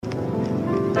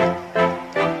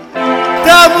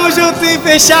junto e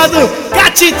fechado,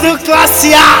 Katito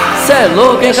Classe A. Cê é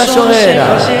louco, hein,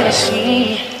 cachorreira?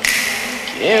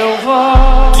 Eu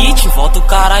vou. Kit, volta o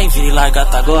caralho, vira e larga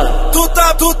tá agora. Tu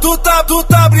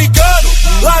tá brincando,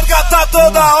 larga tá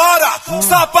toda hora.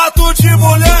 Sapato de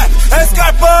mulher,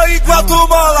 escarpão enquanto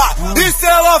mola. E se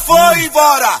ela for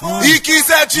embora e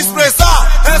quiser te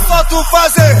expressar, é só tu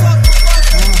fazer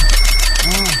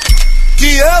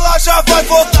que ela já vai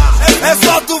voltar. É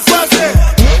só tu fazer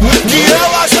que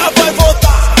ela já vai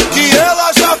voltar. Que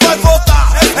ela já vai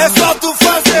voltar. É só tu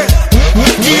fazer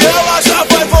que ela já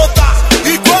vai voltar.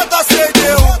 E quando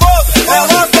acender o bolo,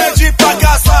 ela pede pra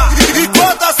caçar. E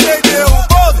quando acender o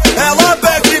bolo, ela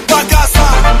pede pra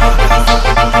caçar.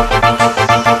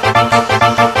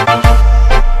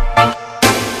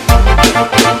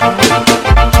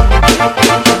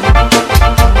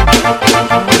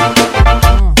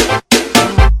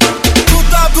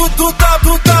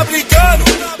 Tu tá brincando,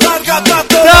 larga tá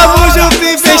toda hora. Tamo junto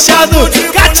e fechado,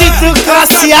 Katito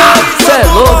Classe A. Cê é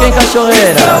louco, hein,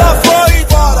 cachorreira? Se ela for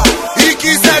embora e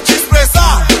quiser te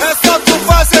expressar, é só tu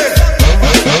fazer.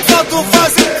 Só tu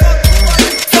fazer.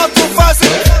 Só tu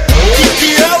fazer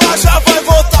que ela já vai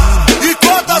voltar. E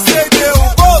quando acender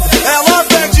o bolo, ela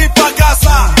pede pra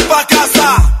caçar. Pra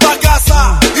caçar, pra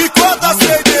caçar. E quando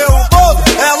acender o bolo,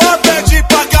 ela pede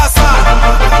pra caçar.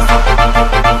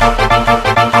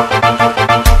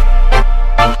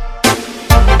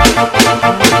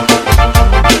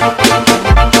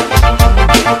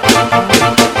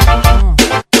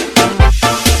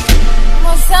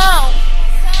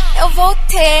 Eu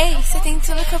voltei, você tem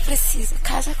tudo que eu preciso,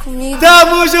 casa comigo.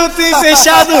 Tamo junto e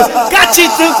fechado,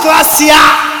 Katito Classe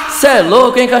A. Cê é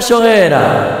louco, hein,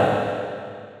 cachorreira?